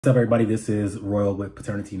What's up, everybody? This is Royal with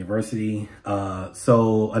Paternity University.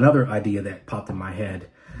 So another idea that popped in my head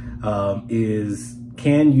is,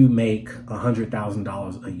 can you make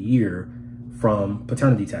 $100,000 a year from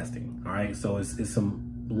paternity testing? All right, so it's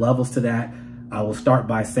some levels to that. I will start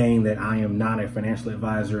by saying that I am not a financial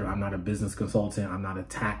advisor. I'm not a business consultant. I'm not a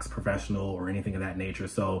tax professional or anything of that nature.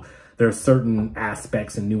 So there are certain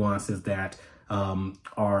aspects and nuances that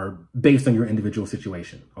are based on your individual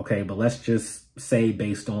situation. Okay, but let's just say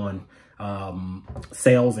based on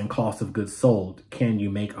sales and cost of goods sold, can you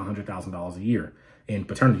make $100,000 a year in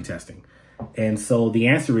paternity testing? And so the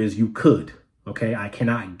answer is you could. Okay, I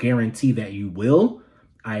cannot guarantee that you will.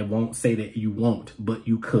 I won't say that you won't, but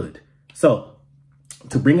you could. So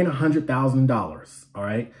to bring in $100,000, all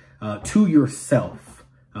right, to yourself,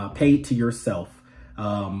 paid to yourself,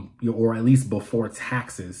 or at least before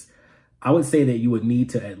taxes, I would say that you would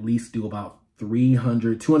need to at least do about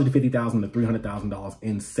 $250,000 to $300,000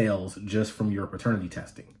 in sales just from your paternity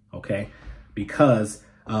testing, okay? Because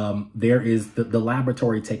there is the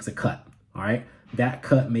laboratory takes a cut, all right? That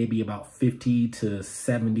cut may be about 50 to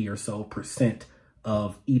 70 or so %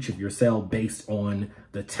 of each of your sale based on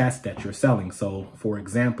the test that you're selling. So for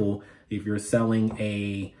example, if you're selling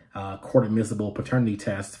a court admissible paternity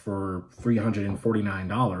test for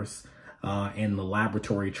 $349, and the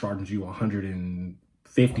laboratory charges you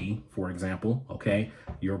 $150, for example, okay,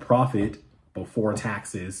 your profit before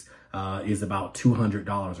taxes is about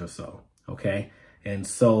 $200 or so, okay? And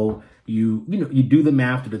so you do the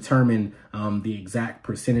math to determine the exact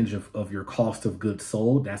percentage of your cost of goods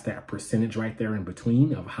sold. That's that percentage right there in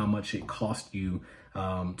between of how much it cost you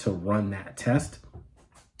to run that test.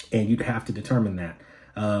 And you'd have to determine that.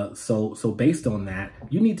 So based on that,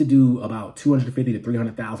 you need to do about $250,000 to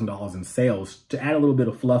 $300,000 in sales to add a little bit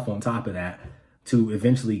of fluff on top of that to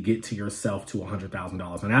eventually get to yourself to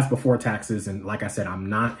 $100,000. And that's before taxes. And like I said, I'm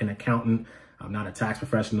not an accountant. I'm not a tax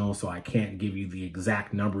professional, so I can't give you the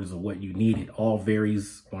exact numbers of what you need. It all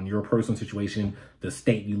varies on your personal situation, the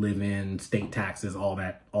state you live in, state taxes, all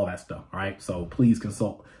that stuff. All right. So please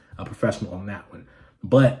consult a professional on that one.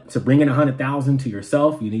 But to bring in $100,000 to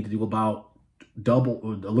yourself, you need to do about double,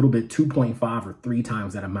 or a little bit, 2.5 or 3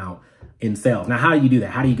 times that amount in sales. Now, how do you do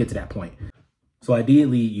that? How do you get to that point? So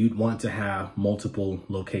ideally, you'd want to have multiple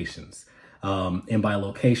locations. And by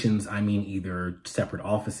locations, I mean either separate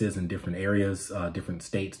offices in different areas, different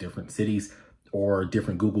states, different cities, or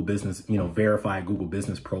different Google business, verified Google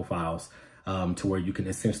business profiles to where you can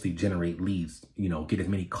essentially generate leads, get as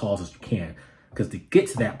many calls as you can. Because to get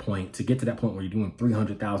to that point where you're doing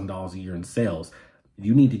 $300,000 a year in sales,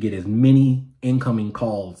 you need to get as many incoming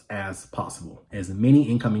calls as possible, So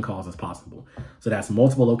that's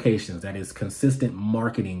multiple locations. That is consistent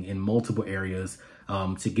marketing in multiple areas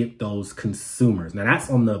to get those consumers. Now that's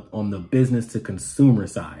on the business to consumer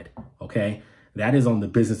side. Okay. That is on the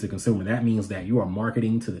business to consumer. That means that you are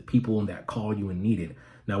marketing to the people that call you and need it.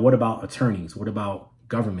 Now, what about attorneys? What about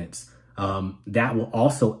governments? That will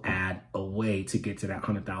also add a way to get to that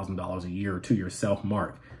 $100,000 a year to your self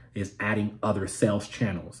mark, is adding other sales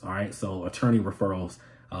channels. All right. So attorney referrals,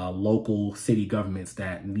 local city governments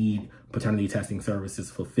that need paternity testing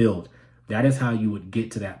services fulfilled. That is how you would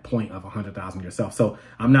get to that point of 100,000 yourself. So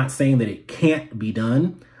I'm not saying that it can't be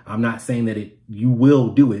done. I'm not saying that you will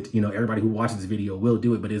do it. Everybody who watches this video will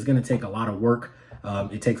do it, but it's going to take a lot of work.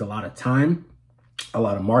 It takes a lot of time, a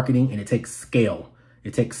lot of marketing, and it takes scale.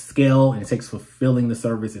 It takes scale and it takes fulfilling the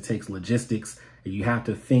service. It takes logistics. You have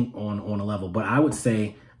to think on a level. But I would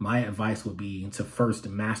say my advice would be to first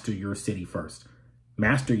master your city first.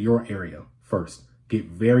 Master your area first. Get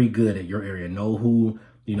very good at your area. Know who,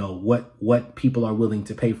 what people are willing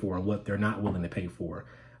to pay for and what they're not willing to pay for.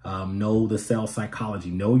 Know the sales psychology.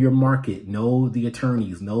 Know your market. Know the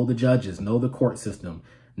attorneys. Know the judges. Know the court system.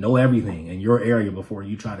 Know everything in your area before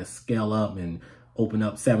you try to scale up and open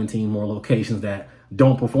up 17 more locations that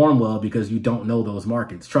don't perform well because you don't know those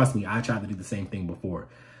markets. Trust me, I tried to do the same thing before.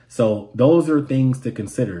 So those are things to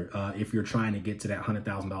consider if you're trying to get to that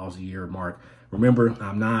 $100,000 a year mark. Remember,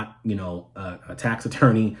 I'm not, a tax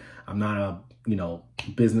attorney. I'm not a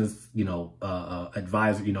business,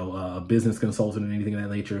 advisor, a business consultant or anything of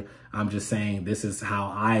that nature. I'm just saying this is how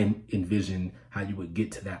I envision how you would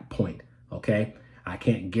get to that point. Okay. I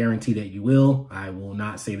can't guarantee that you will. I will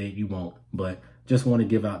not say that you won't, but just want to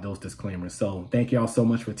give out those disclaimers. So thank y'all so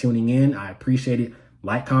much for tuning in. I appreciate it.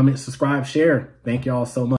 Like, comment, subscribe, share. Thank y'all so much.